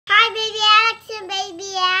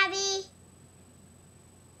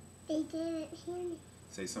They didn't hear me.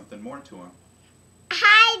 Say something more to them.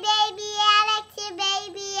 Hi, baby Alex, your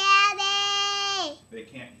baby Abby. They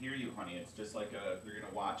can't hear you, honey. It's just like they're going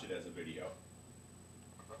to watch it as a video.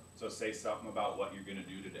 So say something about what you're going to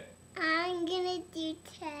do today. I'm gonna do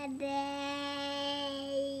today.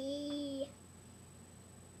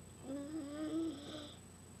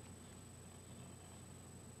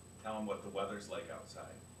 Tell them what the weather's like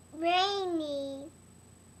outside. Rainy.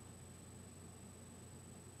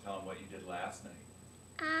 Tell them what you did last night.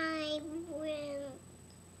 I went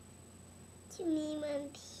to meet my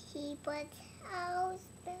people's house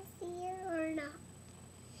this year or not?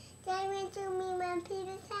 Did I went to meet my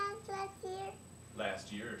Peter's house last year?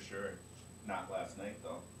 Last year, sure. Not last night,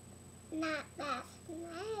 though. Not last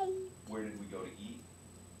night. Where did we go to eat?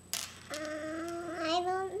 I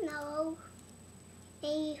don't know.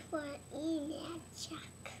 Maybe for eating at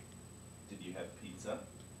Chuck. Did you have pizza?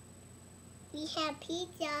 We had pizza.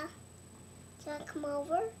 Do you want to come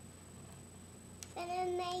over? Finn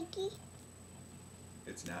and Maggie?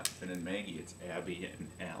 It's not Finn and Maggie, it's Abby and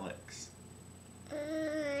Alex.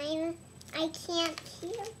 I can't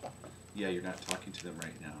hear them. Yeah, you're not talking to them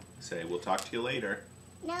right now. Say, we'll talk to you later.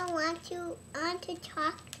 No, I want to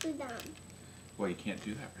talk to them. Well, you can't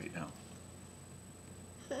do that right now.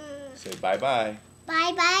 Say bye-bye.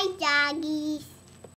 Bye-bye, doggies.